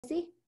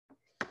See?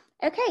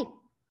 Okay.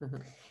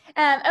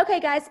 Okay,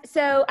 guys.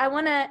 So I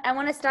want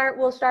to start.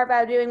 We'll start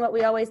by doing what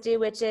we always do,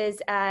 which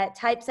is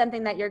type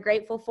something that you're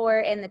grateful for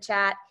in the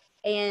chat,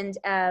 and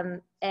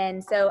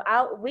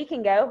so we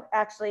can go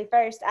actually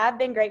first. I've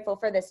been grateful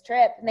for this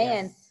trip,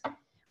 man. Yes.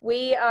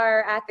 We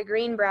are at the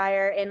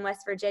Greenbrier in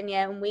West Virginia,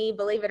 and we,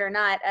 believe it or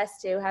not, us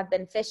two have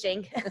been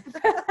fishing,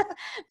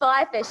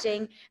 fly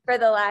fishing for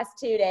the last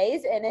 2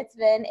 days, and it's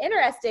been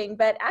interesting,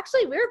 but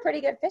actually we were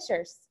pretty good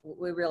fishers.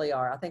 We really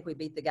are. I think we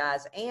beat the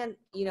guys, and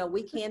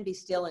we can be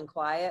still and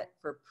quiet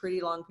for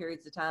pretty long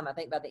periods of time. I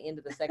think by the end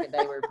of the second day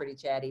we were pretty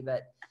chatty,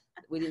 but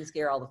we didn't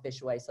scare all the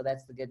fish away, so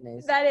that's the good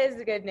news. That is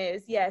the good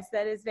news. Yes,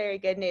 that is very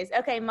good news.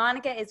 Okay,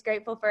 Monica is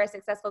grateful for a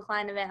successful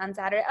client event on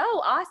Saturday.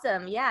 Oh,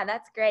 awesome. Yeah,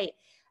 that's great.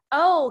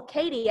 Oh,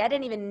 Katie, I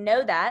didn't even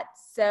know that.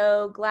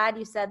 So glad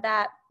you said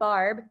that.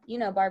 Barb,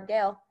 Barb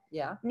Gale.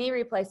 Yeah. Knee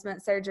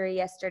replacement surgery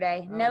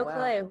yesterday. Oh, no wow.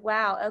 clue.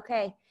 Wow.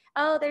 Okay.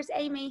 Oh, there's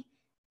Amy.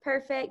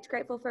 Perfect.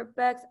 Grateful for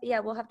books.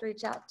 Yeah, we'll have to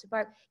reach out to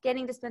Barb.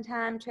 Getting to spend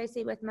time,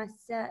 Tracy, with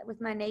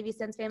my Navy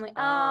son's family.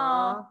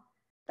 Oh,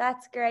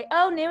 that's great.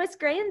 Oh, newest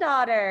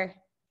granddaughter.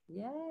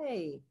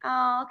 Yay.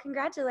 Oh,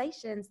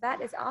 congratulations.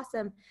 That is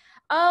awesome.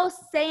 Oh,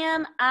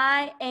 Sam,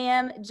 I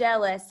am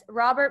jealous.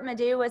 Robert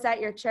Madu was at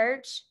your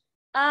church.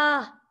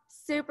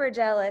 Super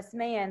jealous,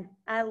 man.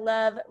 I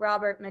love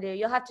Robert Madu.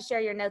 You'll have to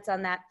share your notes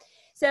on that.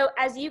 So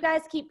as you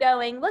guys keep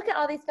going, look at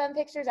all these fun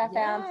pictures I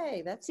found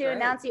to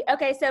announce you.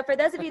 Okay, so for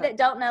those of you that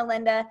don't know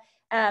Linda,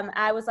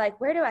 I was like,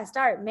 where do I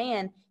start?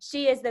 Man,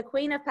 she is the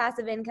queen of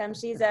passive income.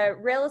 She's a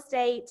real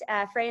estate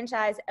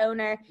franchise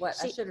owner.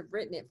 I should have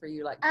written it for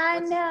you. I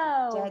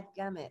know.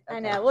 Dadgummit. Okay. I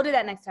know. We'll do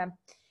that next time.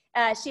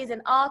 She's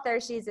an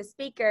author, she's a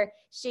speaker,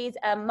 she's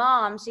a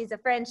mom, she's a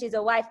friend, she's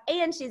a wife,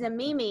 and she's a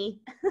Mimi.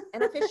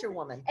 And a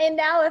fisherwoman. And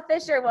now a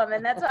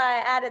fisherwoman. That's why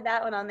I added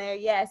that one on there.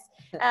 Yes.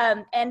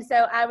 And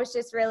so I was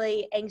just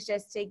really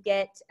anxious to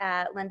get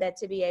Linda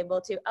to be able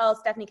to,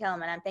 Stephanie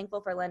Kellerman. I'm thankful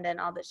for Linda and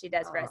all that she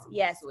does for us.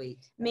 Yes. Sweet.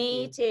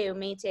 Me too.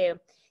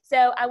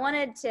 So I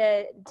wanted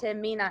to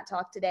me not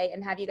talk today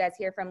and have you guys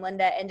hear from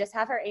Linda and just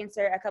have her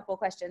answer a couple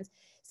questions.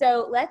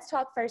 So let's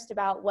talk first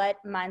about what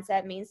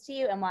mindset means to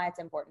you and why it's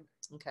important.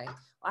 Okay. Well,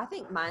 I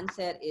think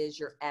mindset is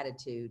your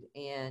attitude,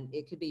 and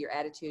it could be your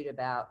attitude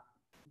about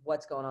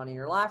what's going on in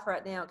your life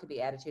right now. It could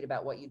be attitude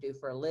about what you do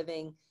for a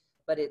living,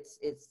 but it's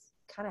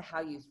kind of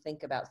how you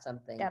think about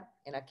something. Yep.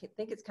 And I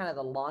think it's kind of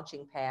the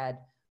launching pad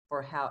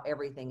for how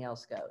everything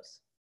else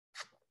goes.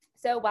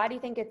 So why do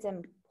you think it's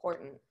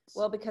important?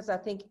 Well, because I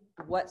think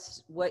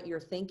what you're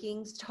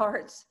thinking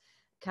starts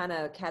kind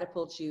of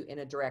catapults you in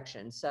a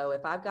direction. So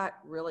if I've got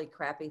really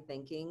crappy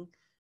thinking,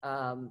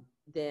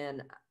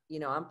 then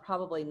I'm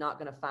probably not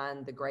going to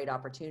find the great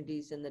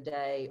opportunities in the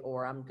day,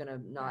 or I'm going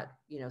to not,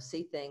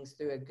 see things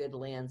through a good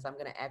lens. I'm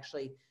going to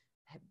actually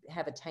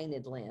have a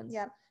tainted lens.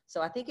 Yeah.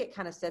 So I think it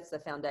kind of sets the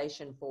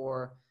foundation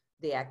for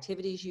the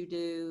activities you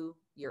do,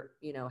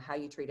 how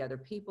you treat other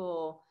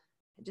people,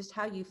 just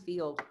how you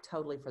feel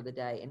totally for the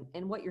day,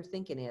 and what your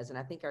thinking is. And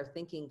I think our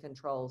thinking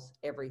controls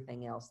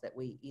everything else that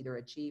we either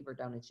achieve or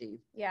don't achieve.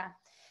 Yeah.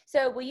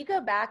 So will you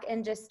go back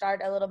and just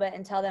start a little bit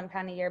and tell them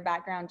kind of your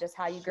background, just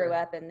how you grew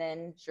up, and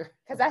then,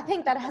 because I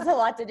think that has a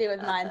lot to do with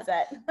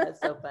mindset.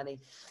 That's so funny.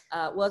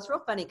 Well, it's real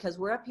funny because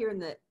we're up here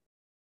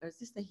is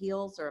this the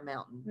hills or a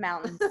mountain?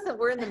 Mountains.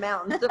 We're in the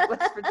mountains of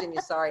West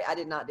Virginia. Sorry, I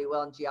did not do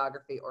well in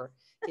geography or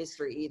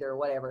history either, or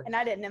whatever. And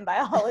I didn't in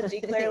biology,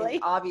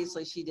 clearly.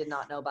 Obviously, she did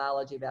not know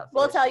biology about fish.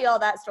 We'll tell you all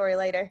that story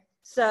later.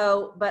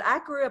 So, but I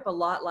grew up a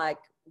lot like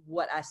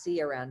what I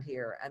see around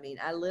here. I mean,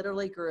 I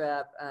literally grew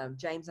up,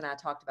 James and I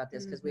talked about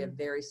this because we have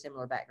very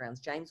similar backgrounds.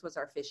 James was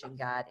our fishing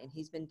guide, and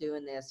he's been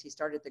doing this. He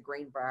started the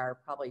Greenbrier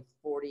probably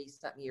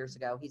 40-something years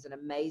ago. He's an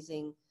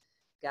amazing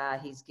guy.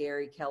 He's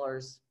Gary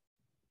Keller's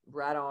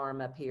right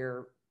arm up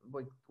here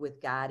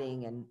with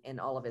guiding and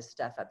all of his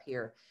stuff up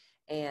here.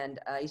 And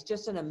he's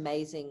just an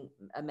amazing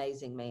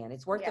man.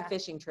 It's worth the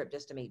fishing trip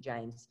just to meet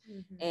James.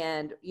 Mm-hmm.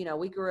 And,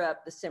 we grew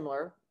up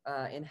similar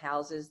in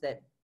houses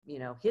that,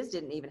 his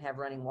didn't even have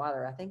running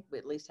water. I think we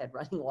at least had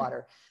running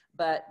water,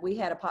 but we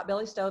had a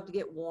potbelly stove to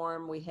get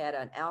warm. We had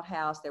an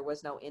outhouse. There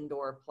was no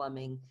indoor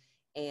plumbing.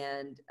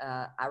 And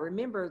I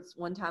remember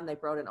one time they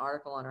wrote an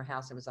article on our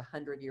house. It was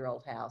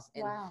 100-year-old house.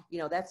 And, wow.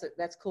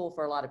 That's cool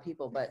for a lot of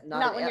people, but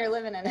not when you're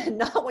living in it.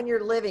 Not when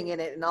you're living in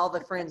it. And all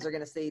the friends are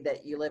going to see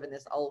that you live in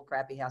this old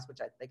crappy house, which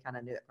they kind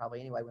of knew it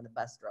probably anyway when the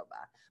bus drove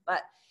by.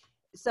 But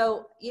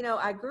so,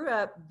 I grew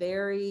up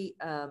very,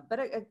 but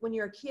when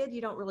you're a kid,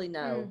 you don't really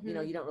know, mm-hmm.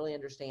 You don't really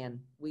understand.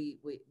 We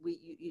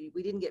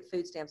didn't get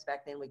food stamps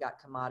back then. We got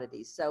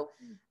commodities. So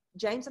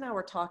James and I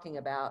were talking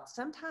about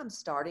sometimes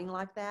starting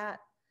like that.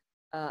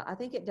 I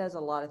think it does a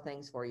lot of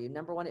things for you.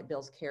 Number one, it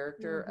builds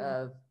character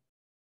of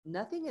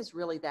nothing is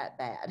really that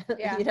bad.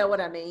 Yeah. You know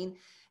what I mean?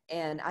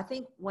 And I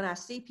think when I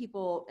see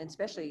people, and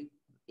especially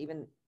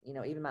even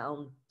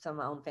some of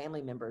my own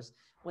family members,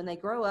 when they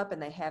grow up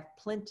and they have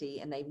plenty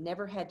and they've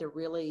never had to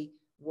really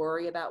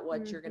worry about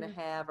what you're going to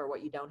have or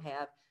what you don't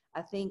have,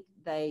 I think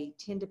they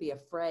tend to be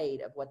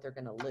afraid of what they're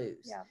going to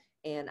lose. Yeah.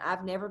 And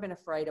I've never been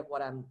afraid of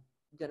what I'm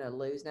going to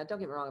lose. Now, don't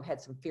get me wrong, I've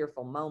had some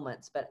fearful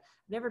moments, but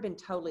I've never been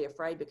totally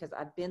afraid because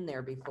I've been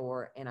there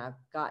before and I've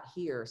got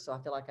here. So I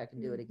feel like I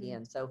can do it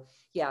again. So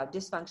yeah,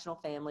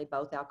 dysfunctional family,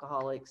 both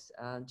alcoholics,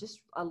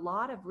 just a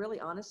lot of really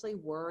honestly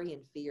worry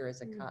and fear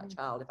as a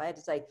child. If I had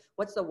to say,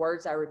 what's the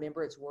words I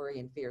remember, it's worry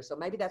and fear. So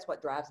maybe that's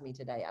what drives me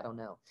today. I don't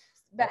know.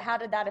 But how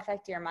did that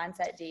affect your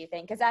mindset, do you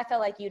think? Because I feel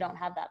like you don't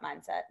have that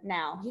mindset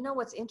now. You know,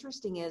 what's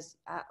interesting is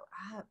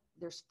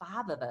there's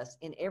 5 of us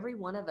and every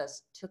one of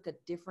us took a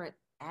different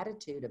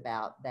attitude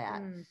about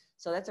that.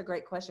 So that's a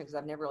great question because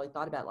I've never really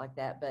thought about it like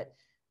that. But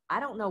I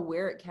don't know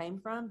where it came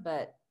from.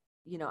 But,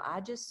 you know, I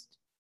just,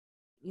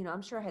 you know,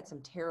 I'm sure I had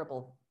some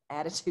terrible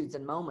attitudes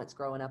and moments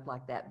growing up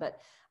like that.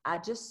 But I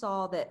just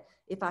saw that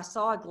if I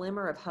saw a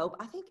glimmer of hope,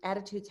 I think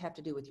attitudes have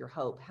to do with your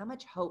hope. How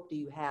much hope do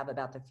you have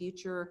about the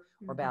future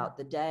or about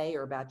the day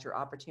or about your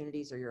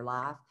opportunities or your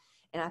life?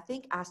 And I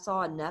think I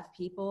saw enough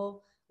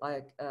people,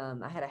 like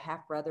I had a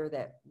half brother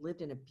that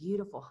lived in a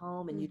beautiful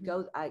home and you'd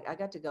go, I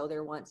got to go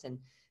there once and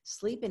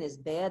sleep in his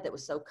bed that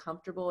was so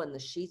comfortable and the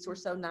sheets were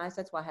so nice.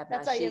 That's why I have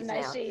nice sheets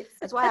now.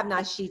 That's why I have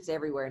nice sheets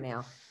everywhere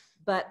now.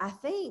 But I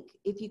think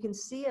if you can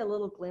see a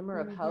little glimmer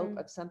of hope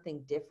of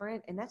something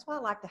different, and that's why I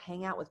like to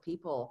hang out with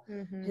people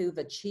who've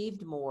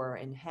achieved more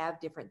and have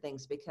different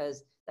things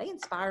because they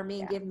inspire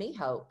me and give me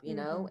hope, you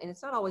know, and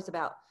it's not always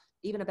about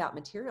even about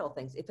material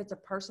things. If it's a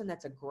person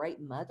that's a great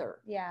mother,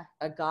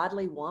 a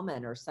godly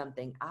woman or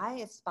something, I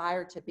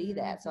aspire to be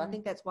that. So I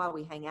think that's why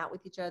we hang out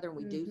with each other and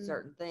we do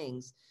certain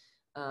things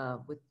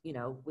with, you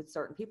know, with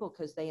certain people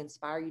because they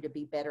inspire you to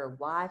be better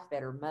wife,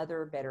 better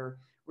mother, better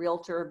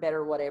realtor,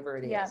 better whatever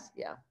it is.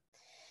 Yeah.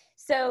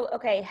 So,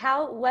 okay,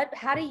 how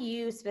do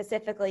you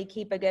specifically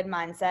keep a good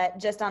mindset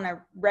just on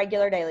a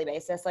regular daily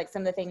basis, like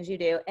some of the things you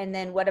do? And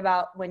then what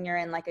about when you're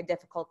in like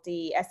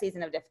a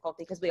season of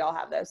difficulty? Because we all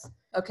have those.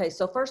 Okay.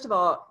 So first of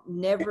all,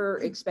 never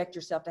expect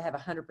yourself to have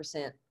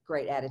 100%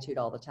 great attitude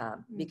all the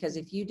time. Because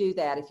if you do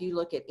that, if you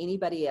look at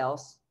anybody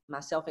else,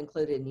 myself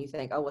included, and you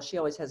think, oh, well, she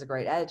always has a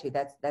great attitude.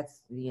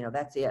 That's, you know,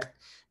 that's it.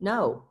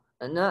 No,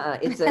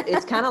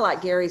 it's kind of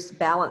like Gary's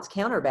balance,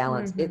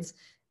 counterbalance. It's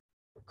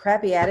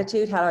crappy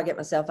attitude. How do I get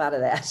myself out of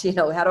that? You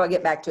know, how do I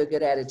get back to a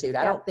good attitude?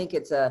 I don't think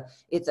it's a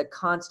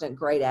constant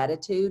great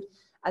attitude.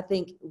 I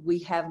think we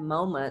have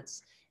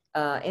moments,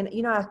 and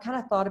you know, I kind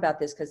of thought about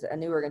this because I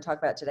knew we were going to talk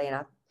about it today. And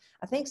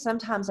I think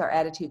sometimes our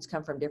attitudes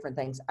come from different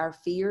things. Our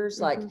fears,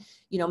 like,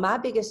 you know, my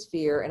biggest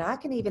fear, and I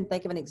can even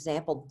think of an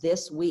example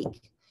this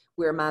week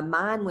where my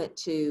mind went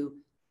to,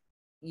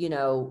 you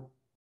know,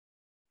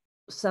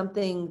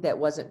 something that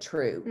wasn't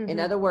true. In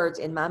other words,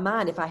 in my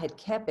mind, if I had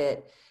kept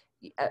it,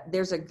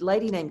 there's a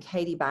lady named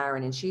Katie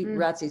Byron, and she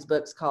writes these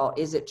books called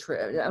Is It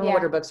True? I don't know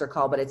what her books are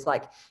called, but it's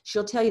like,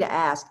 she'll tell you to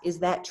ask, is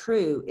that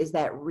true? Is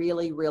that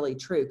really, really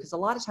true? Because a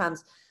lot of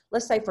times,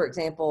 let's say, for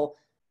example,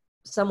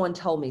 someone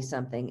told me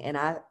something and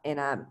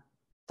I'm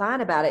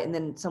fine about it. And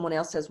then someone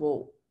else says,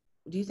 well,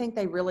 do you think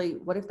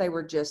what if they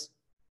were just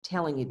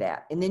telling you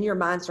that? And then your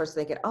mind starts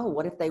thinking, oh,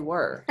 what if they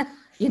were?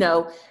 You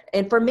know,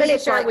 and for me,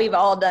 it's like, we've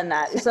all done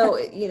that. So,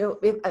 you know,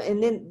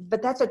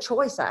 but that's a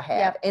choice I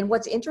have. And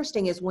what's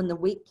interesting is when the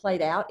week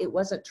played out, it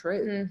wasn't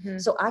true.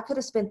 So I could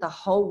have spent the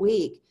whole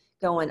week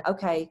going,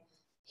 okay,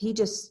 he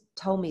just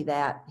told me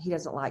that he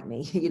doesn't like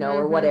me, you know,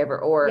 or whatever,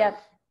 or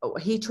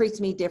he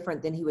treats me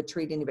different than he would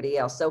treat anybody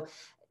else. So,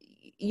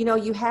 you know,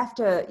 you have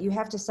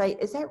to say,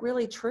 is that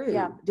really true?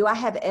 Do I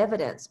have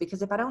evidence?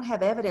 Because if I don't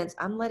have evidence,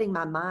 I'm letting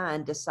my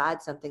mind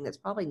decide something that's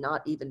probably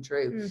not even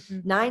true.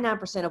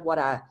 99% of what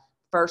I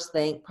first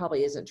think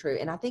probably isn't true.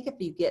 And I think if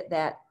you get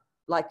that,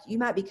 like you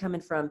might be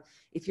coming from,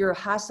 if you're a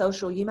high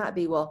social, you might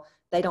be, well,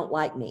 they don't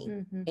like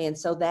me. And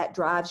so that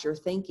drives your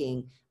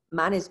thinking.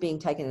 Mine is being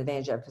taken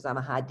advantage of because I'm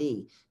a high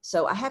D.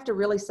 So I have to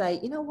really say,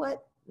 you know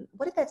what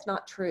if that's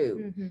not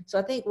true? So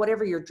I think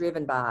whatever you're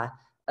driven by,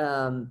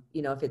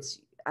 you know, if it's,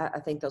 I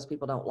think those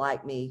people don't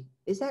like me.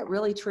 Is that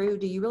really true?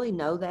 Do you really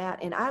know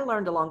that? And I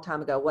learned a long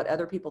time ago, what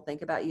other people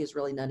think about you is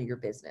really none of your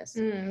business.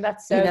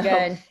 That's so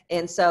good.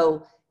 And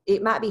so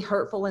it might be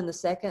hurtful in the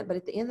second, but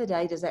at the end of the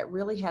day, does that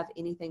really have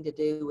anything to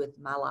do with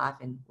my life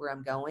and where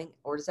I'm going?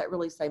 Or does that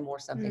really say more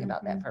something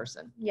about that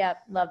person?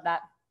 Yep. Love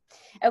that.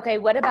 Okay.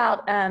 What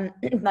about,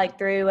 like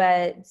through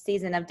a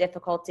season of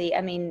difficulty?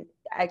 I mean,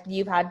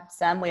 you've had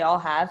some, we all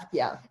have.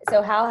 Yeah.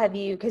 So how have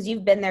you, because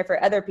you've been there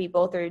for other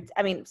people through,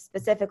 I mean,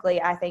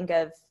 specifically, I think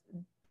of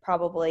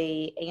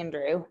probably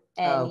Andrew,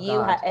 and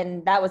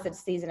and that was a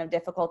season of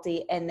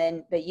difficulty. And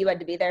then, but you had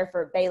to be there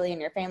for Bailey and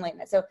your family.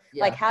 So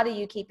like, how do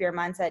you keep your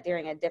mindset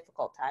during a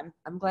difficult time?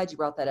 I'm glad you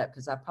brought that up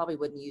because I probably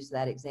wouldn't use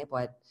that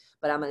example.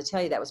 But I'm going to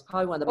tell you that was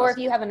probably one of the most. Or if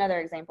you have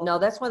another example. No,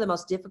 that's one of the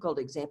most difficult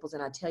examples.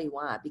 And I tell you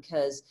why,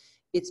 because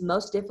it's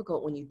most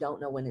difficult when you don't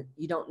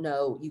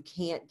know you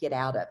can't get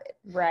out of it.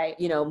 Right.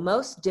 You know,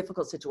 most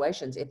difficult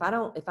situations, if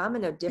I'm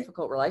in a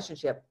difficult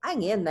relationship, I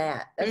can end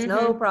that. That's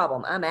no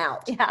problem. I'm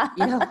out. Yeah.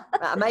 You know,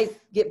 I may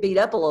get beat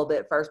up a little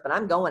bit first, but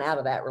I'm going out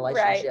of that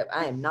relationship.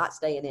 Right. I am not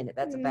staying in it.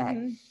 That's a fact.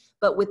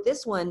 But with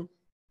this one,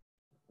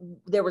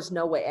 there was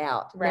no way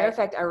out. Right. Matter of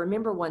fact, I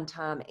remember one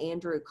time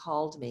Andrew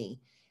called me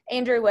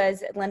Andrew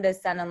was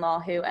Linda's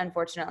son-in-law who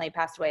unfortunately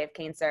passed away of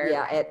cancer.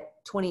 Yeah,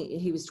 at 20,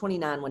 he was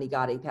 29 when he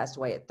got it. He passed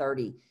away at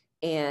 30.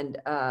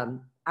 And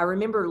I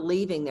remember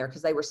leaving there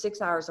because they were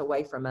 6 hours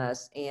away from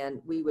us,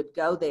 and we would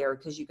go there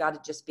because you got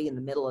to just be in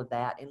the middle of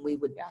that. And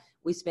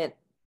we spent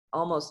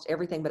almost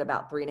everything but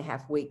about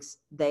 3.5 weeks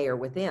there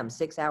with them,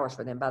 6 hours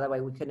for them. By the way,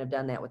 we couldn't have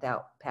done that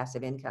without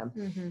passive income.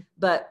 Mm-hmm.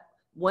 But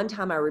one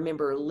time I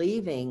remember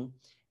leaving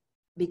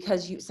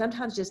because you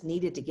sometimes just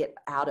needed to get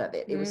out of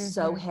it. It was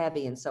so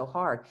heavy and so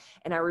hard.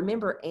 And I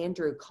remember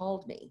Andrew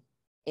called me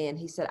and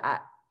he said, I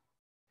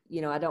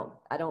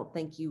don't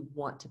think you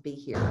want to be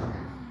here.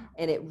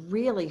 And it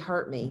really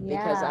hurt me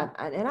because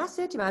I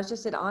said to him, I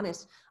just said,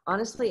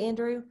 honestly,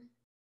 Andrew,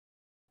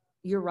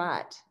 you're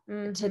right.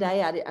 Mm-hmm.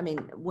 Today,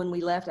 when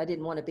we left, I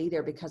didn't want to be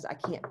there because I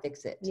can't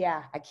fix it.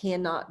 Yeah. I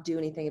cannot do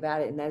anything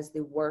about it. And that is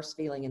the worst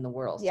feeling in the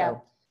world. Yeah.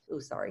 So,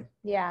 sorry.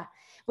 Yeah.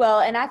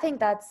 Well, and I think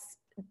that's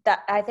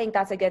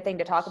a good thing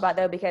to talk about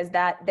though, because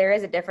that there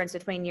is a difference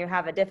between you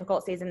have a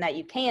difficult season that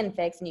you can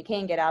fix and you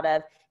can get out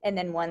of, and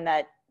then one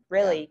that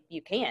really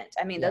you can't.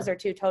 I mean, those are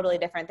two totally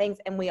different things,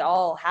 and we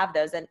all have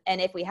those. And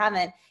if we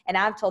haven't, and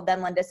I've told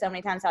them, Linda, so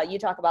many times how you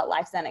talk about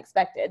life's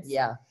unexpecteds.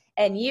 Yeah.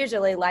 And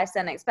usually life's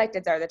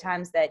unexpecteds are the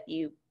times that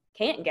you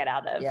can't get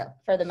out of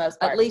for the most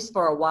part. At least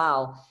for a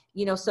while.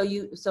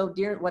 So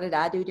during, what did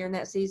I do during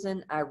that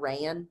season? I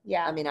ran.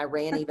 Yeah. I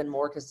ran even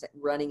more because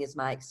running is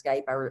my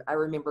escape. I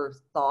remember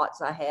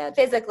thoughts I had.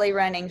 Physically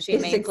running,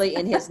 physically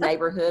in his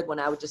neighborhood when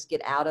I would just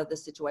get out of the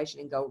situation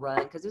and go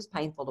run because it was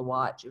painful to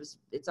watch.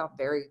 It's a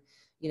very,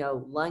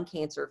 lung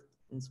cancer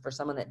for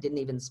someone that didn't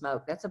even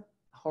smoke. That's a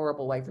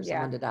horrible way for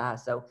someone to die.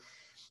 So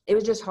it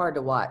was just hard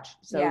to watch.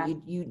 So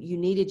you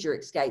needed your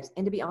escapes.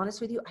 And to be honest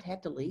with you, I'd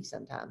have to leave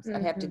sometimes.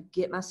 I'd have to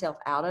get myself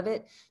out of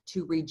it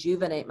to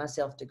rejuvenate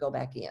myself to go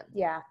back in.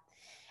 Yeah.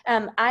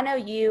 I know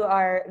you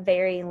are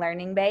very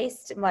learning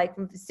based, like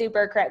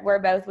super correct.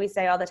 We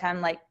say all the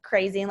time, like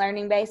crazy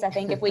learning based. I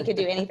think if we could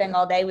do anything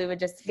all day, we would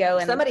just go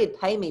and somebody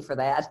would pay me for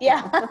that.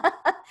 Yeah.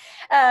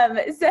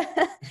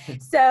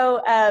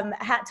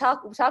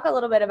 Talk a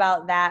little bit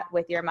about that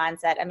with your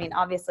mindset. I mean,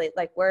 obviously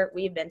like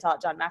we've been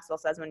taught, John Maxwell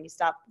says, when you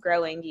stop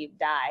growing, you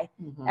die.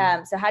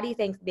 Mm-hmm. So how do you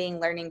think being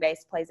learning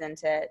based plays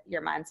into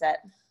your mindset?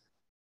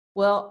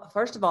 Well,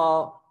 first of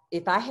all,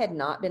 if I had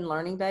not been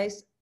learning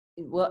based,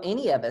 well,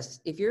 any of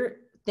us,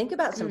 think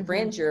about some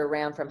friends you're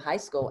around from high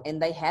school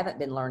and they haven't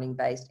been learning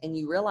based, and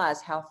you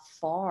realize how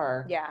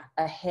far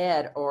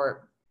ahead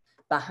or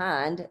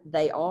behind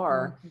they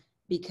are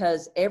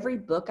because every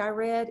book I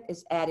read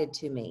is added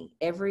to me.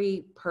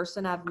 Every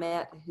person I've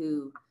met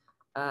who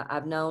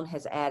I've known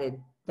has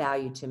added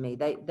value to me.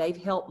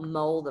 They've helped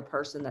mold the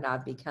person that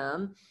I've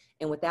become.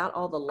 And without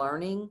all the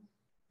learning,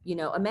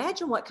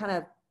 imagine what kind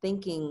of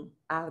thinking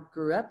I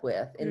grew up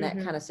with in that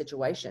kind of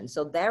situation.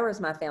 So there was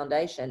my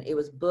foundation. It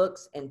was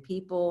books and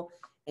people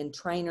and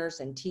trainers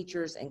and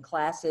teachers and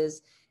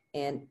classes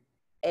and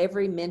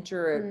every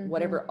mentor or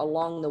whatever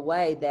along the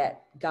way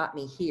that got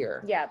me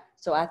here. Yeah.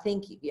 So I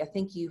think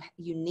you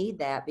need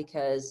that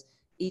because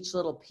each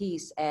little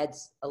piece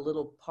adds a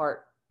little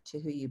part to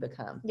who you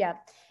become. Yeah.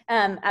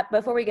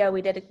 Before we go,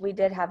 we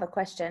did have a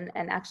question,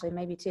 and actually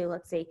maybe two.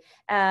 Let's see.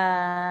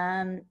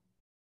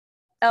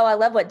 Oh, I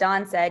love what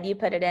Dawn said. You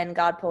put it in,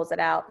 God pulls it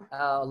out.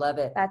 Oh, love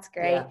it. That's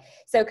great. Yeah.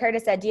 So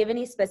Curtis said, do you have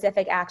any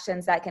specific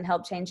actions that can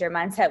help change your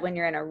mindset when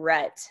you're in a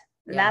rut?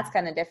 And that's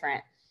kind of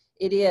different.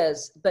 It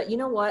is. But you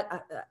know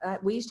what?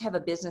 We used to have a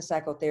business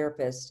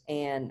psychotherapist,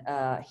 and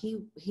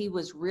he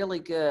was really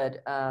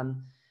good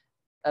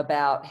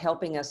about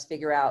helping us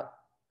figure out,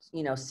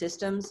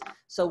 systems.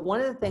 So one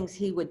of the things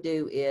he would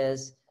do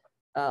is,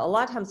 a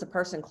lot of times the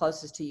person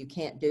closest to you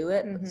can't do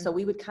it. So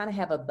we would kind of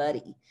have a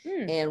buddy.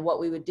 And what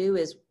we would do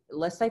is,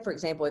 let's say, for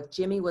example, if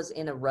Jimmy was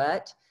in a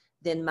rut,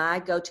 then my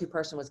go-to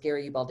person was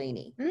Gary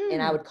Ubaldini.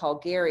 And I would call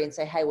Gary and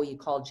say, hey, will you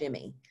call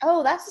Jimmy?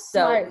 Oh, that's a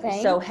smart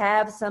thing. So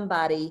have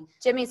somebody.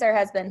 Jimmy's her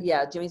husband.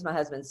 Yeah, Jimmy's my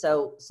husband.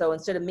 So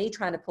instead of me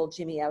trying to pull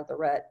Jimmy out of the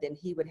rut, then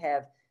he would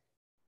have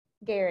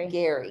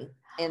Gary.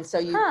 And so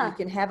you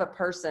can have a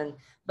person.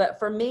 But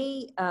for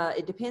me,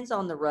 it depends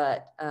on the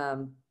rut.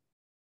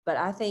 But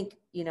I think,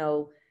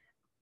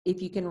 if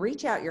you can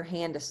reach out your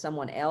hand to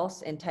someone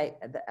else and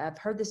I've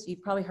heard this,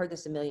 you've probably heard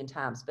this a million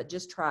times, but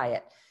just try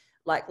it.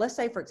 Like, let's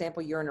say, for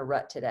example, you're in a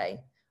rut today.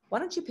 Why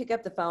don't you pick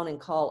up the phone and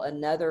call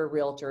another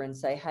realtor and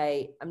say,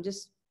 hey,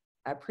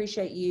 I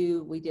appreciate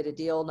you. We did a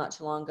deal not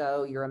too long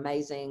ago. You're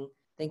amazing.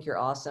 Think you're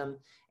awesome.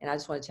 And I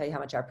just want to tell you how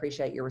much I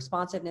appreciate your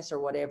responsiveness or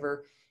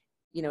whatever.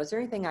 Is there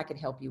anything I can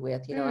help you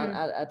with?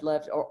 I'd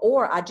love to,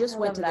 or I just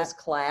went to this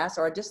class,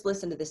 or I just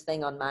listened to this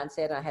thing on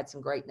mindset and I had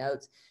some great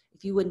notes.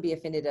 If you wouldn't be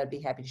offended, I'd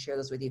be happy to share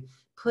those with you.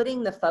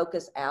 Putting the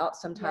focus out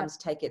sometimes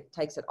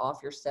takes it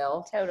off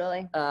yourself.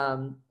 Totally.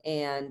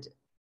 And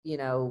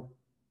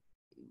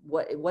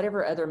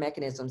whatever other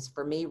mechanisms,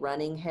 for me,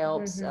 running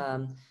helps.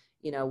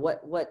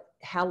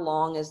 How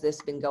long has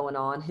this been going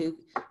on?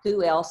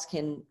 Who else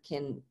can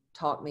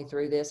talk me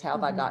through this? How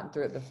have I gotten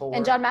through it before?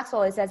 And John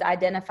Maxwell always says,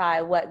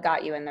 identify what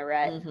got you in the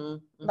rut.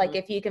 Like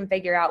if you can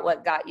figure out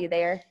what got you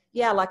there.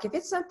 Yeah, like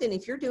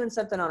if you're doing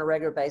something on a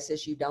regular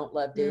basis you don't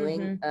love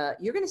doing,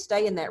 you're going to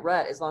stay in that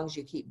rut as long as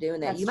you keep doing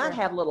that. That's you true. might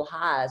have little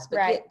highs,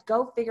 but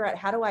go figure out,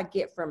 how do I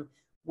get from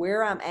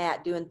where I'm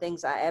at doing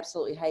things I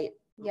absolutely hate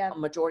a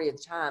majority of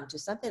the time to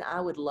something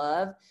I would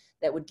love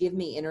that would give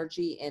me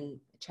energy and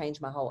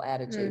change my whole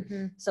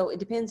attitude. So it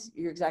depends.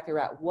 You're exactly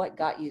right. What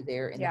got you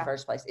there in the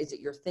first place? Is it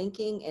your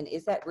thinking? And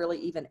is that really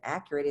even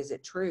accurate? Is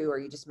it true? Or are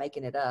you just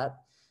making it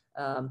up?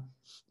 Doing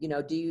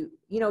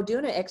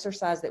an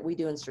exercise that we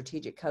do in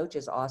Strategic Coach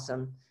is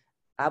awesome.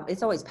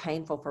 It's always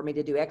painful for me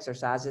to do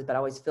exercises, but I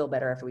always feel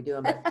better after we do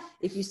them. But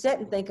if you sit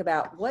and think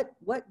about what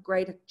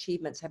great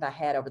achievements have I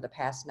had over the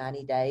past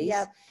 90 days?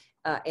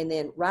 And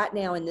then right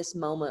now in this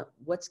moment,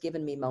 what's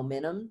given me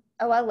momentum?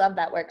 Oh, I love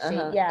that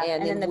worksheet. Yeah.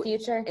 And in the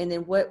future. And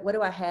then what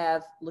do I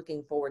have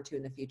looking forward to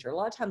in the future? A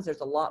lot of times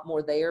there's a lot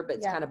more there, but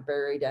it's kind of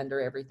buried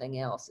under everything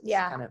else. It's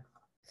kind of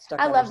stuck.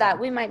 I love that.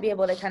 We might be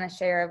able to kind of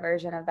share a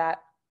version of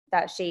that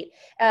sheet.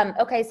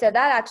 Okay. So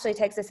that actually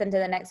takes us into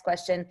the next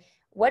question.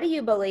 What do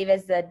you believe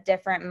is the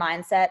different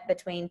mindset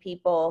between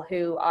people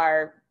who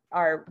are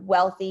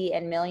wealthy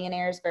and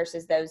millionaires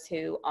versus those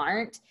who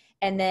aren't?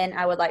 And then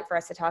I would like for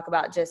us to talk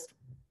about just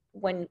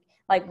when,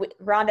 like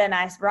Rhonda and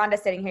I,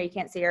 Rhonda's sitting here, you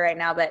can't see her right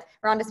now, but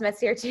Rhonda Smith's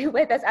here too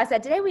with us. I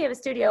said, today we have a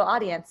studio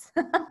audience.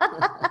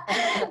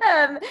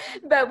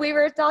 But we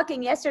were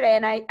talking yesterday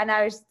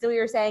we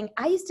were saying,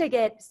 I used to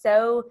get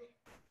so,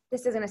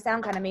 this is going to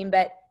sound kind of mean,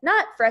 but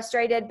not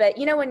frustrated, but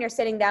when you're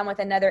sitting down with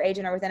another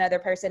agent or with another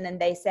person and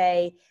they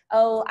say,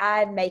 oh,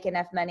 I make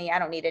enough money, I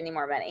don't need any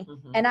more money.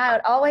 And I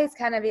would always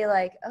kind of be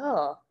like,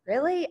 oh,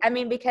 really? I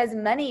mean, because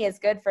money is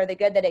good for the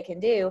good that it can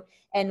do.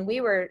 And we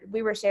were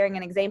sharing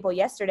an example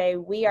yesterday.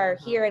 We are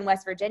here in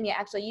West Virginia.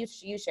 Actually,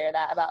 you share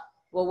that about.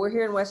 Well, we're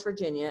here in West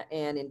Virginia,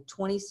 and in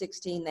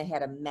 2016, they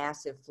had a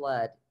massive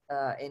flood.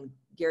 And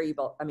Gary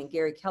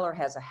Keller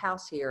has a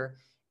house here,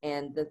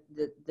 and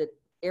the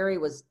area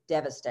was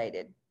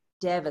devastated.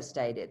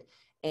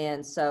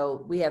 And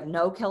so we have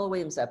no Keller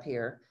Williams up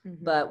here,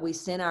 but we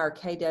sent our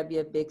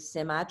KW big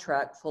semi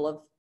truck full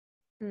of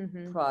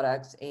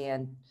products,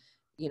 and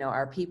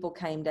our people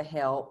came to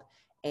help,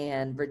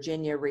 and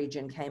Virginia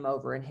region came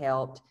over and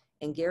helped,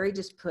 and Gary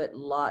just put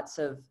lots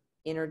of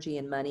energy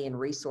and money and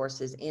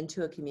resources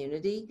into a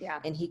community.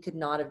 And he could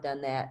not have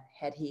done that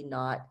had he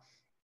not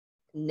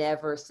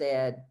never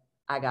said,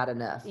 I got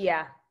enough.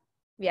 Yeah.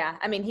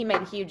 I mean, he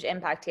made a huge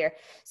impact here.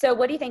 So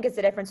what do you think is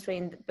the difference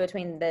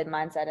between the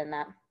mindset and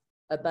that?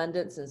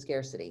 Abundance and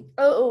scarcity.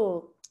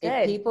 Oh, good.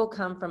 If people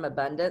come from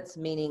abundance,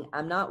 meaning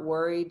I'm not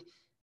worried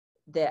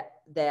that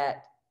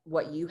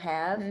what you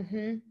have,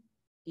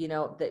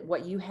 that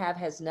what you have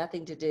has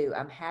nothing to do.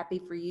 I'm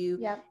happy for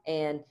you.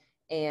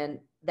 And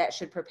that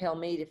should propel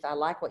me, if I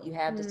like what you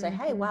have, to say,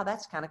 hey, wow,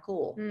 that's kind of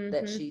cool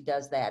that she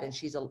does that and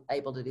she's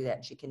able to do that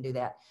and she can do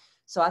that.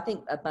 So I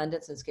think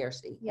abundance and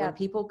scarcity. When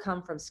people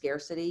come from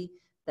scarcity,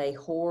 they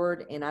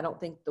hoard, and I don't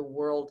think the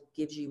world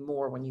gives you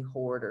more when you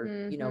hoard,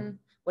 or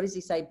what does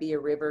he say? Be a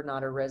river,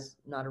 not a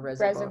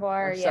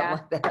reservoir, or something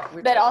like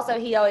that. But also,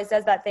 he always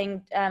says that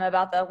thing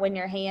about when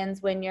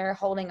you're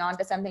holding on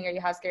to something or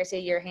you have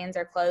scarcity, your hands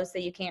are closed so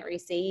you can't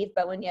receive.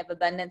 But when you have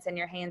abundance and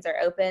your hands are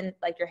open,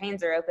 like your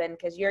hands are open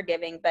because you're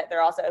giving, but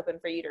they're also open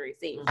for you to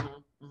receive.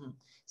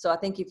 So I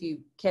think if you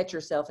catch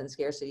yourself in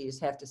scarcity, you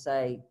just have to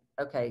say,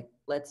 okay,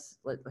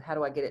 how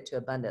do I get it to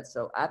abundance?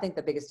 So I think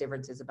the biggest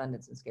difference is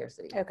abundance and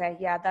scarcity. Okay.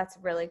 Yeah, that's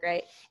really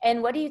great.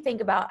 And what do you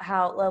think about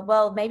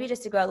well, maybe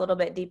just to go a little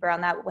bit deeper on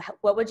that,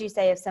 what would you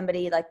say if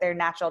somebody, like, their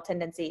natural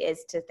tendency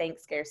is to think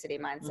scarcity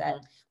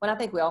mindset? Well, I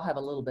think we all have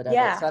a little bit of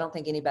it. So I don't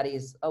think anybody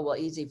is, oh, well,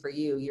 easy for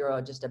you, you're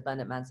just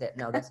abundant mindset.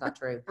 No, that's not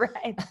true.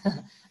 Right.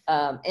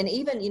 And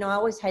even, I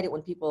always hate it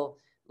when people,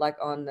 like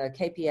on the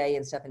KPA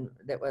and stuff, and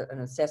that was an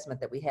assessment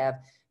that we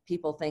have,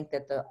 people think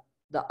that the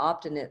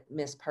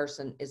optimist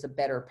person is a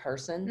better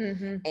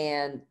person,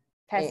 and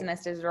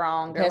pessimist is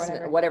wrong,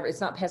 or whatever.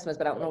 It's not pessimist,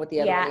 but I don't know what the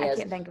other one is.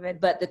 I can't think of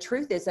it. But the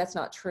truth is that's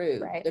not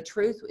true. Right. The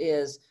truth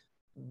is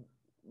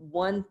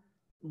one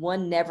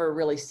never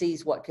really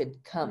sees what could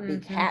be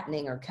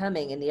happening or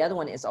coming, and the other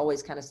one is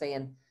always kind of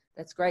saying,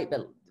 that's great,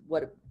 but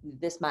what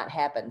this might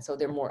happen. So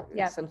they're more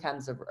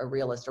sometimes a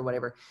realist or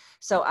whatever.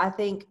 So I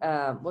think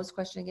what was the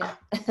question again?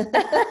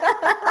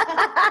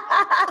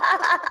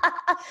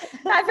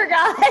 I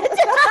forgot.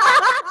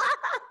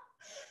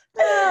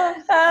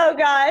 Oh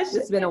gosh,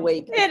 it's been a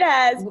week. It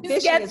has.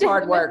 Fishing is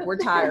hard work. We're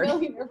tired.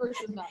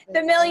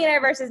 The millionaire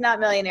versus not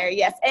millionaire.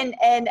 Yes, and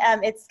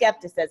it's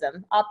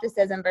skepticism,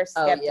 optimism versus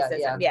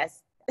skepticism.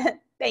 Yes.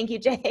 Thank you,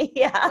 Jay.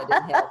 Yeah. That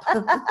didn't help.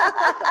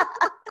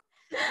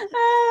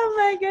 Oh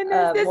my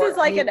goodness, this is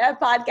like a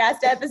podcast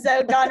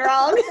episode gone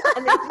wrong.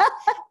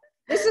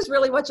 This is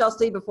really what y'all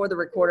see before the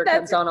recorder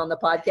comes on the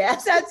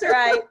podcast. That's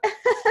right.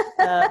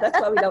 That's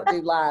why we don't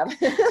do live.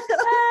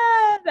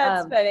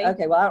 That's funny.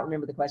 Okay, well, I don't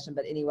remember the question,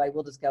 but anyway,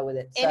 we'll just go with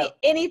it. So,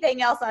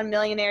 anything else on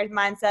millionaires'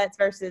 mindsets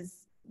versus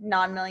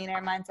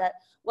non-millionaire mindset?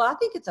 Well, I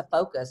think it's a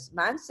focus.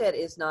 Mindset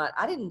is not,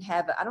 I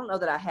don't know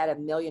that I had a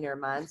millionaire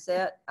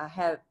mindset.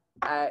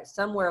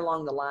 Somewhere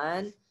along the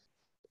line,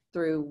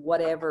 through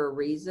whatever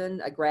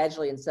reason,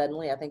 gradually and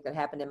suddenly, I think that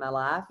happened in my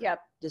life, Yep.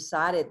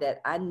 decided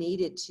that I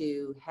needed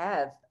to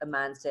have a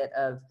mindset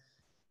of,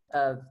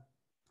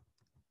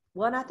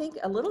 well, and I think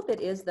a little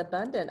bit is the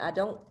abundant. I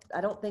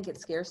don't think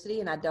it's scarcity,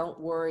 and I don't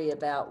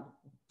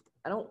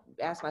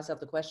ask myself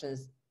the question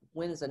is,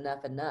 when is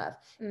enough enough?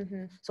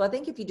 Mm-hmm. So I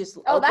think if you just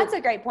that's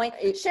a great point.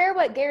 Share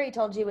what Gary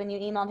told you when you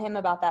emailed him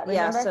about that.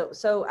 Remember? Yeah.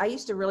 So I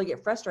used to really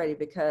get frustrated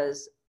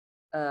because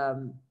I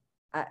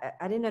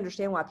didn't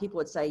understand why people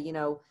would say,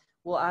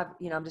 well,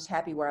 I'm just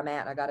happy where I'm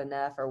at and I got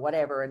enough or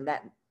whatever. And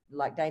that,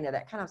 like Dana,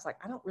 that kind of was like,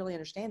 I don't really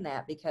understand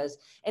that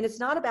and it's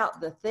not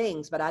about the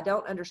things, but I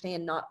don't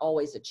understand not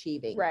always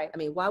achieving. Right. I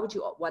mean, why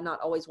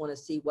not always want to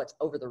see what's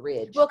over the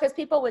ridge? Well, because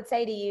people would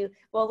say to you,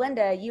 well,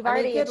 Linda, you've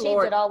already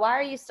achieved it all. Why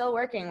are you still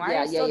working? Why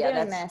are you still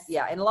doing this?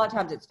 Yeah. And a lot of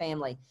times it's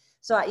family.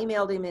 So I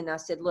emailed him and I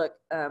said, look,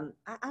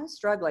 I'm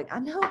struggling. I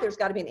know there's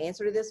got to be an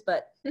answer to this,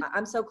 but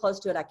I'm so close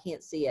to it, I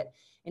can't see it.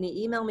 And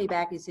he emailed me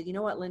back and he said, you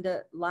know what,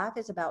 Linda, life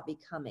is about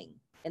becoming.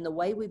 And the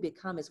way we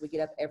become is we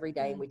get up every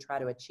day and we try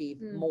to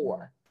achieve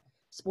more.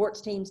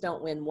 Sports teams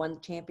don't win one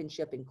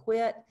championship and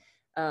quit.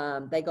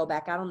 They go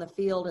back out on the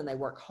field and they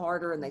work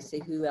harder and they see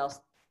who else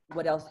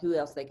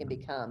they can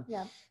become.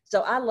 Yeah.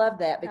 So I love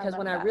that because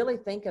when I really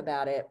think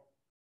about it,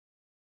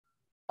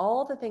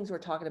 all the things we're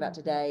talking about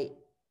today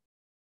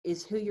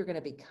is who you're going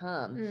to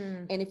become.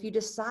 And if you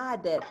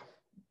decide that,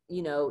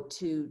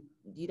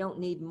 you don't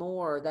need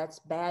more, that's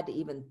bad to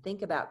even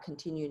think about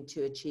continuing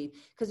to achieve.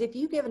 Because if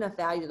you give enough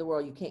value to the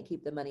world, you can't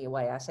keep the money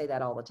away. I say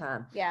that all the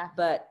time. Yeah.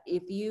 But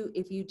if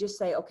you just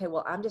say, okay,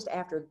 well, I'm just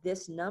after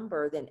this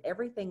number, then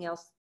everything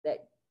else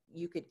that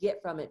you could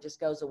get from it just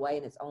goes away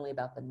and it's only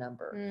about the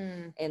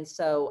number. And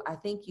so I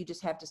think you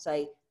just have to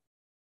say,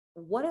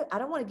 I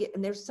don't want to get,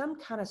 and there's some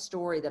kind of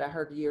story that I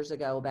heard years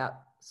ago about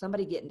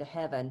somebody getting to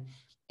heaven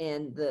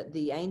and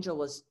the angel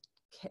was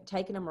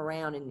taking him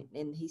around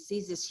and he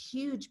sees this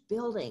huge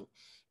building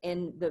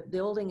and the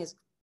building is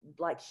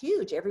like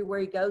huge. Everywhere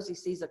he goes, he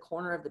sees a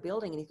corner of the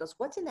building and he goes,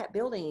 what's in that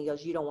building? And he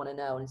goes, you don't want to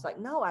know. And it's like,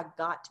 no, I've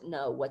got to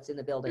know what's in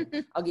the building.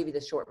 I'll give you the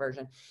short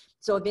version.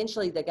 So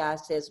eventually the guy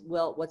says,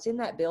 well, what's in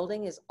that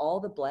building is all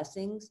the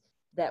blessings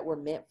that were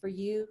meant for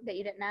you that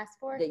you didn't ask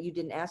for,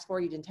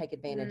 you didn't take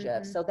advantage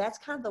of. So that's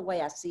kind of the way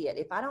I see it.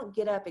 If I don't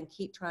get up and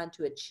keep trying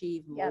to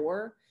achieve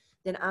more,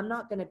 then I'm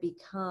not going to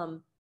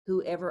become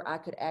whoever I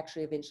could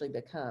actually eventually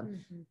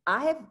become.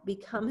 I have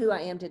become who I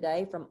am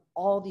today from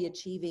all the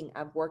achieving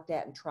I've worked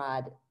at and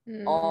tried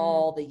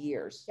all the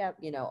years,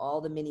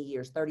 all the many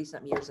years, 30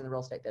 something years in the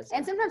real estate business.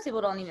 And sometimes people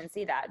don't even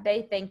see that.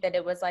 They think that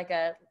it was like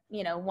a,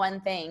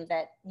 one thing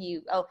that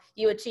you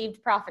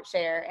achieved profit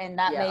share and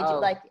that made you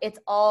like, it's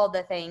all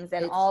the things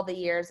and all the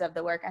years of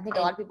the work. I think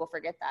a lot of people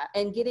forget that.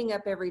 And getting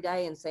up every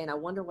day and saying, I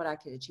wonder what I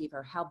could achieve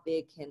or how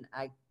big can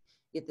I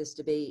get this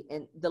to be.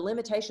 And the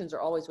limitations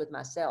are always with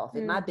myself.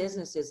 If my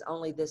business is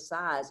only this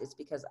size, it's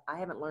because I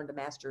haven't learned to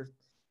master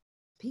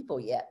people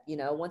yet.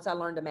 Once I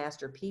learn to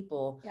master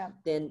people,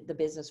 then the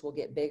business will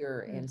get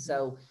bigger. And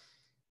so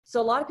a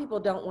lot of people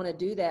don't want to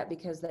do that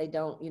because they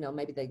don't,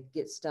 maybe they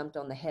get stumped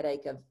on the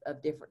headache of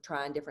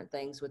trying different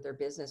things with their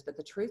business. But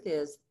the truth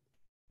is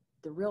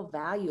the real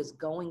value is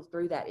going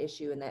through that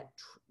issue and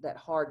that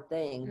hard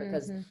thing,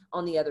 because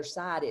on the other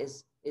side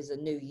is a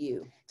new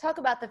you. Talk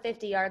about the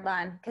 50-yard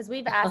line, because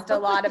we've asked a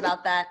lot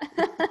about that.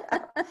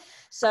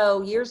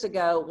 So years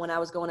ago, when I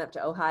was going up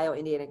to Ohio,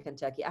 Indiana, and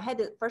Kentucky, I had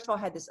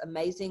this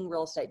amazing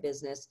real estate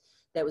business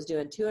that was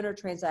doing 200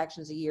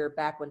 transactions a year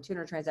back when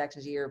 200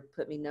 transactions a year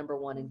put me number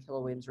one in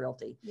Keller Williams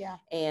Realty. Yeah.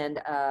 And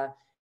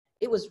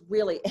it was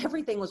really,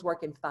 everything was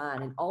working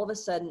fine. And all of a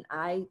sudden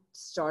I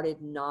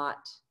started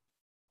not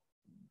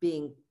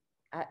being,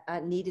 I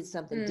needed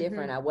something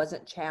different. I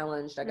wasn't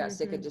challenged. I got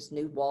sick of just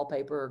new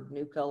wallpaper,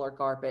 new color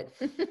carpet.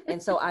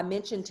 And so I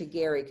mentioned to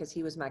Gary, because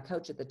he was my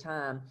coach at the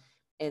time.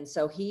 And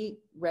so he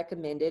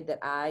recommended that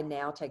I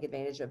now take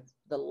advantage of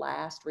the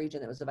last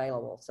region that was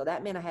available. So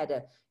that meant I had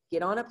to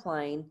get on a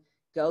plane,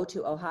 go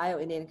to Ohio,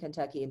 Indiana,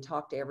 Kentucky, and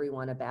talk to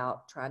everyone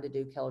about trying to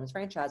do Keller Williams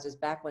franchises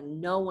back when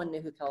no one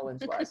knew who Keller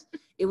Williams was.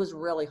 It was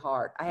really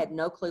hard. I had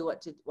no clue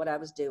what I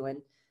was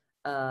doing.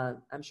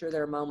 I'm sure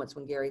there are moments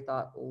when Gary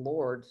thought,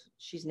 Lord,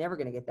 she's never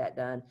going to get that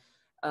done.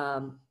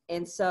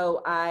 And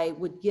so I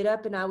would get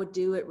up and I would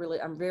do it really.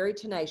 I'm very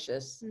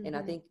tenacious, and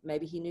I think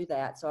maybe he knew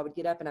that. So I would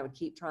get up and I would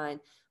keep trying.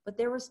 But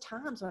there was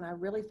times when I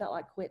really felt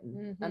like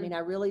quitting. I mean, I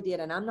really did.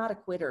 And I'm not a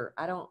quitter.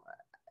 I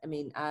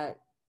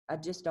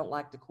just don't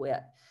like to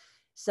quit.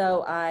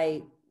 So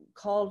I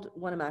called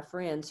one of my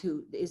friends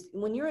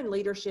when you're in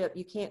leadership,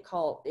 you can't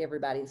call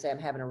everybody and say, I'm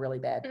having a really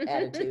bad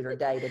attitude or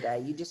day to day.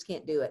 You just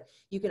can't do it.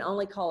 You can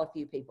only call a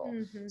few people.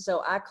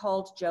 So I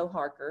called Joe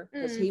Harker,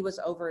 because he was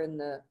over in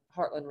the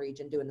Heartland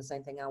region doing the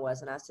same thing I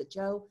was. And I said,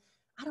 Joe,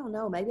 I don't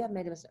know, maybe I've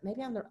made a mistake.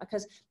 Maybe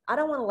because I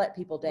don't want to let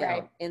people down.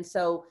 Right. And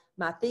so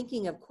my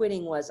thinking of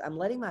quitting was, I'm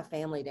letting my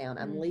family down.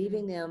 I'm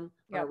leaving them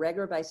on a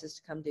regular basis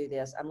to come do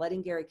this. I'm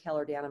letting Gary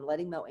Keller down. I'm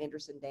letting Mel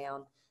Anderson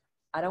down.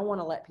 I don't want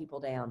to let people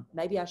down.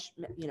 Maybe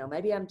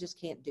maybe I just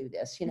can't do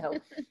this,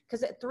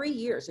 because at 3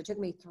 years, it took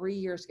me 3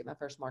 years to get my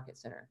first market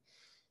center.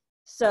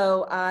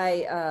 So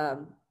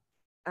I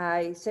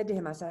said to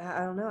him, I said,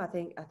 I don't know. I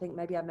think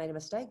maybe I've made a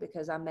mistake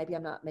because maybe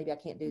I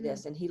can't do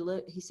this. And he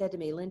said to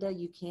me, Linda,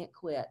 you can't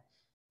quit.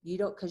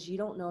 Because you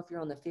don't know if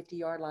you're on the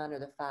 50-yard line or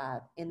the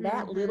 5. And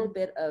that little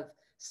bit of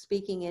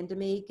speaking into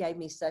me gave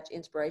me such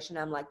inspiration.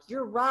 I'm like,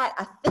 you're right.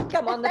 I think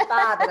I'm on the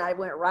 5. And I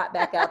went right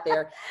back out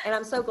there. And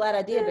I'm so glad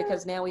I did,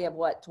 because now we have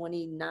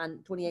 28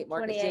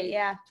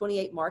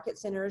 market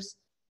centers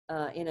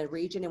in a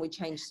region, and we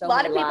changed so many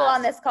lives. A lot of people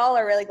on this call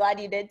are really glad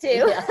you did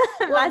too. Yeah.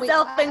 Well,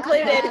 myself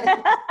included.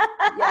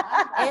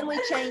 Yeah. And we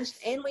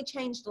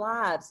changed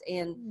lives,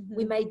 and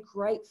we made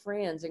great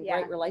friends and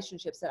great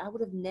relationships that I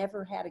would have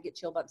never had to get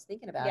chill bumps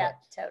thinking about it. Yeah,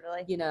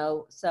 totally.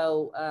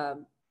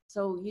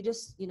 So you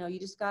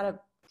just gotta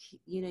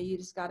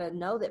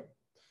know that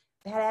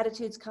bad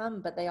attitudes come,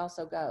 but they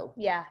also go.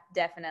 Yeah,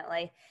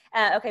 definitely.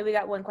 Okay, we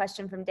got one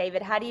question from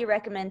David. How do you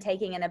recommend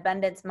taking an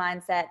abundance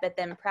mindset, but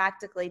then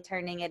practically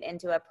turning it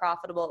into a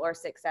profitable or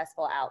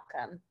successful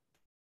outcome?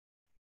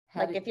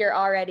 If you're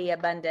already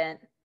abundant,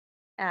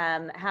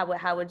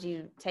 how would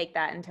you take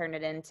that and turn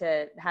it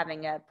into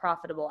having a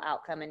profitable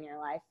outcome in your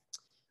life?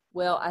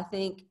 Well, I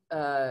think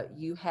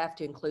you have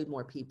to include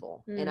more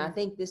people. And I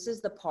think this is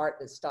the part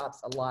that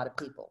stops a lot of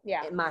people.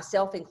 Yeah. And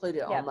myself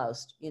included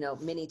almost,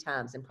 many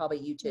times, and probably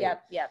you too.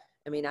 Yep.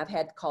 I mean, I've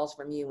had calls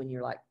from you when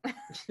you're like,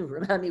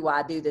 remind me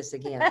why I do this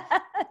again.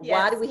 Yes.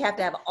 Why do we have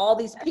to have all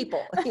these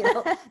people,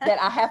 that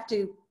I have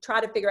to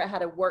try to figure out how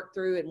to work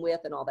through and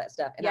with and all that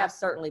stuff. And I've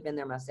certainly been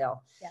there myself.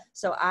 Yep.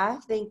 So I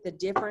think the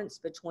difference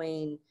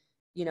between,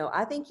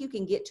 I think you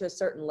can get to a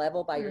certain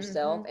level by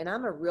yourself. And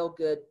I'm a real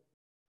good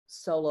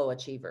solo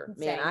achiever.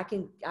 Man, I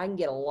can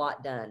get a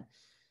lot done.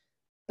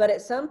 But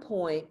at some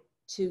point,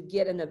 to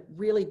get in a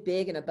really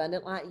big and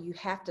abundant life, you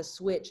have to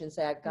switch and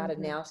say, I've got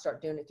to now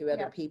start doing it through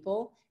other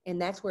people. And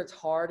that's where it's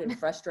hard and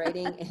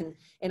frustrating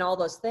and all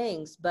those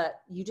things. But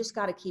you just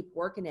got to keep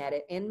working at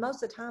it. And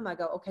most of the time I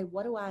go, okay,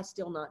 what do I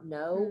still not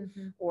know?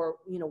 Or,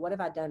 what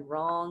have I done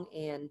wrong?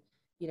 And,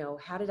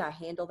 how did I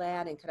handle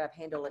that? And could I have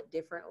handled it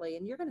differently?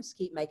 And you're going to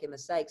keep making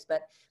mistakes.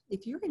 But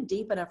if you're in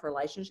deep enough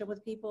relationship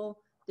with people,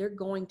 they're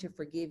going to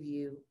forgive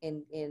you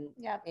and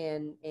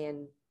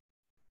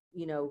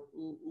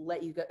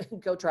let you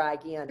go try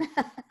again.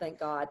 Thank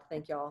God.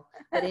 Thank y'all.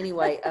 But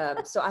anyway,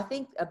 so I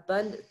think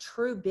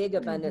true big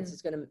abundance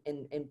is going to,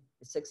 and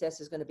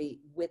success is going to be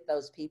with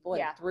those people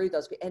and through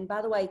those people. And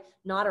by the way,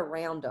 not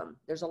around them.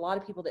 There's a lot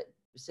of people that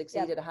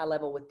succeed at a high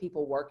level with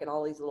people working,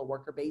 all these little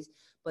worker bees,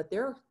 but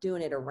they're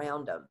doing it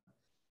around them.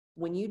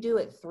 When you do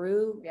it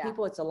through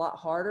people, it's a lot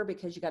harder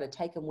because you got to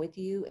take them with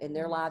you, and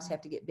their lives have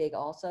to get big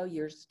also.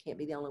 Yours can't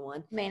be the only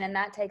one. Man, and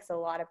that takes a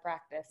lot of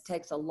practice. It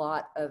takes a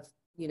lot of,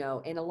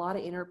 and a lot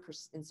of inner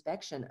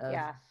inspection of,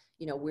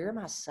 where am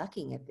I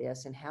sucking at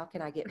this and how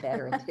can I get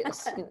better at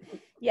this?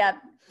 Yep.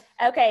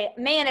 Okay,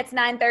 man, it's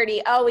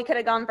 9:30. Oh, we could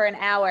have gone for an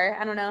hour.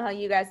 I don't know how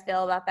you guys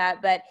feel about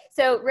that. But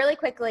so really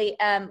quickly,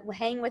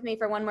 hang with me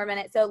for one more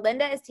minute. So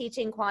Linda is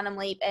teaching Quantum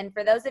Leap. And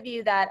for those of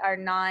you that are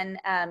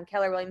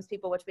non-Keller Williams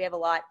people, which we have a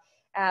lot,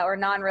 or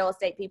non-real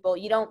estate people,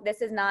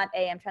 this is not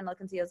I'm trying to look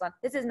and see those on.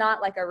 This is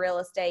not like a real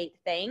estate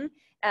thing.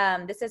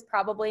 This is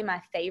probably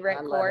my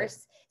favorite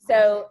course.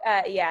 So,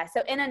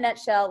 so in a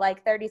nutshell,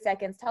 like 30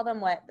 seconds, tell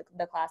them what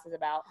the class is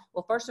about.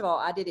 Well, first of all,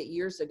 I did it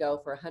years ago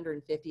for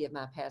 150 of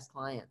my past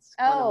clients.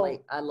 Oh,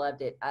 I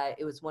loved it.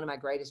 It was one of my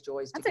greatest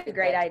joys. That's a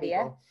great idea.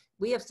 People.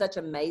 We have such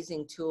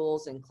amazing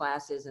tools and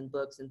classes and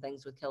books and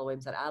things with Keller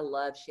Williams that I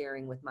love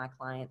sharing with my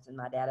clients in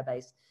my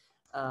database,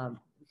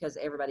 because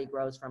everybody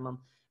grows from them.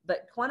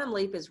 But Quantum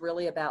Leap is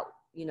really about,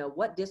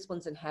 what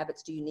disciplines and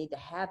habits do you need to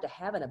have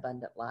an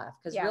abundant life?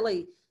 Because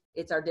really,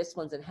 it's our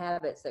disciplines and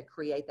habits that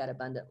create that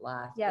abundant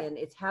life. Yep. And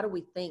it's how do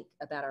we think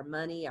about our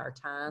money, our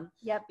time?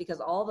 Yep. Because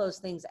all those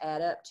things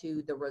add up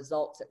to the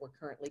results that we're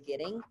currently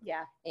getting.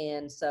 Yeah.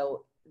 And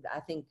so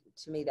I think,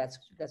 to me,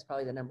 that's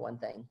probably the number one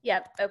thing.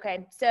 Yep.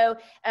 Okay. So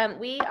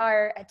we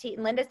are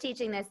Linda's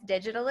teaching this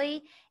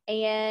digitally,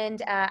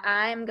 and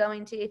I'm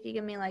going to, if you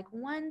give me like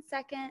 1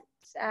 second,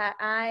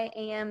 I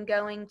am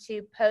going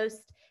to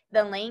post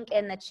the link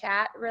in the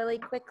chat really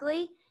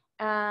quickly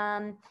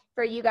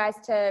for you guys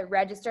to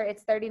register.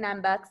 It's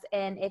 $39,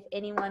 and if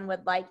anyone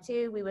would like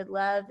to, we would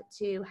love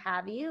to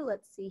have you.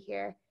 Let's see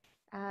here.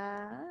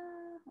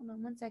 Hold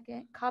on 1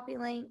 second. Copy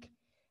link.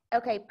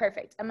 Okay,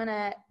 perfect. I'm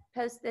gonna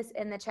post this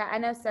in the chat. I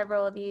know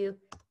several of you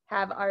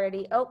have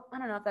already. Oh, I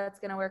don't know if that's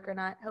gonna work or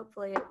not.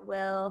 Hopefully it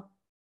will.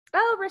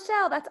 Oh,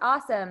 Rochelle, that's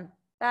awesome.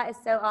 That is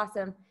so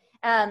awesome.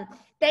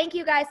 Thank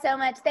you guys so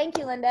much. Thank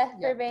you, Linda,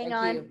 for being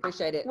on. You.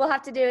 Appreciate it. We'll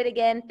have to do it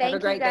again.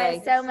 Thank you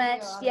guys so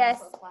much. Yes.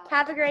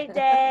 Have a great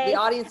day. The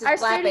audience is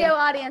clapping. Our studio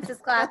audience is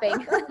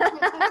clapping.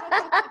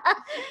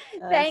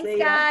 Thanks,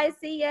 guys.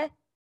 See ya.